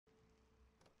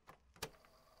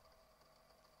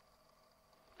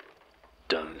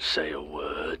Don't say a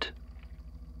word.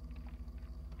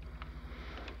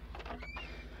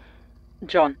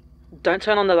 John, don't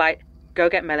turn on the light. Go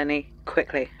get Melanie,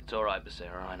 quickly. It's all right,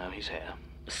 Basira. I know he's here.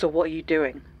 So what are you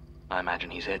doing? I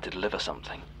imagine he's here to deliver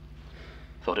something.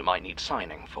 Thought it might need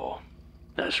signing for.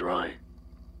 That's right.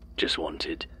 Just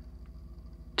wanted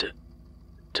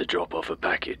to drop off a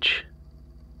package.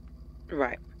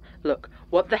 Right. Look,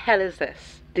 what the hell is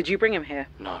this? Did you bring him here?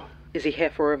 No. Is he here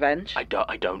for revenge? I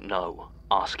don't know.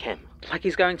 Ask him. Like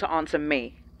he's going to answer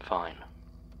me. Fine.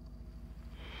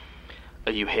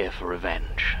 Are you here for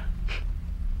revenge?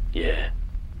 Yeah,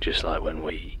 just like when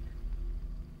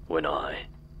I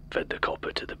fed the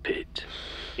copper to the pit.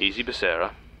 Easy,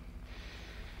 Basira.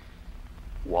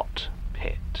 What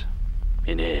pit?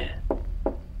 In here.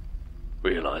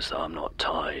 Realise that I'm not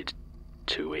tied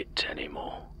to it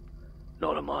anymore.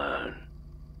 Not on my own.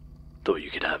 Thought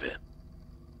you could have it.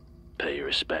 Pay your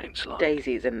respects, like.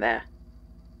 Daisy's in there.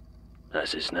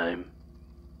 That's its name.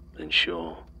 Then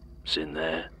sure, it's in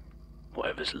there.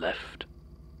 Whatever's left.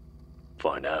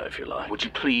 Find out if you like. Would you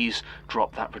please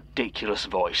drop that ridiculous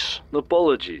voice?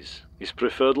 Apologies. It's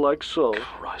preferred like so.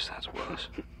 Christ, that's worse.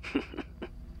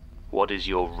 What is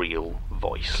your real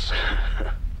voice?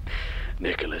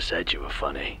 Nicholas said you were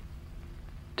funny.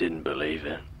 Didn't believe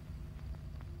it.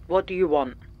 What do you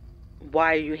want?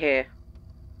 Why are you here?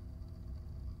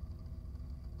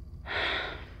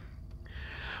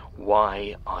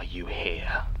 Why are you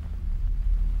here?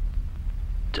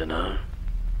 Dunno.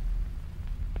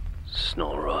 It's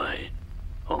not right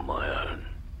on my own.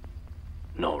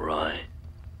 Not right.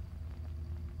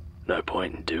 No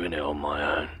point in doing it on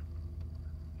my own.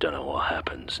 Don't know what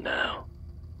happens now.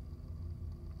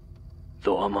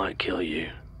 Thought I might kill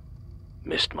you.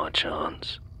 Missed my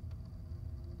chance.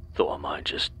 Thought I might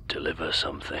just deliver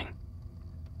something.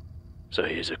 So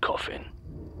here's a coffin.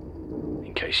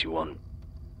 In case you want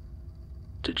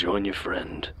to join your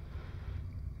friend.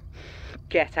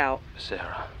 Get out.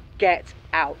 Sarah. Get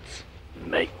out.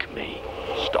 Make me.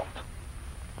 Stop.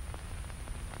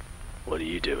 What are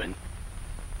you doing?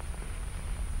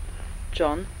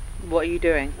 John, what are you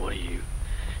doing? What are you...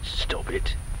 Stop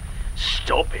it.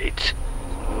 Stop it.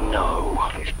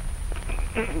 No.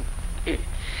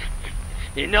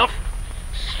 Enough.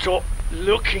 Stop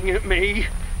looking at me.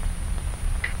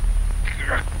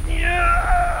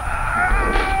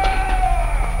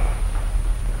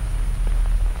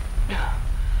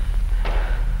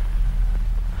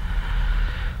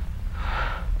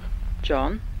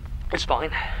 John? It's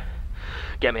fine.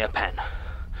 Get me a pen.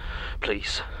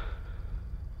 Please.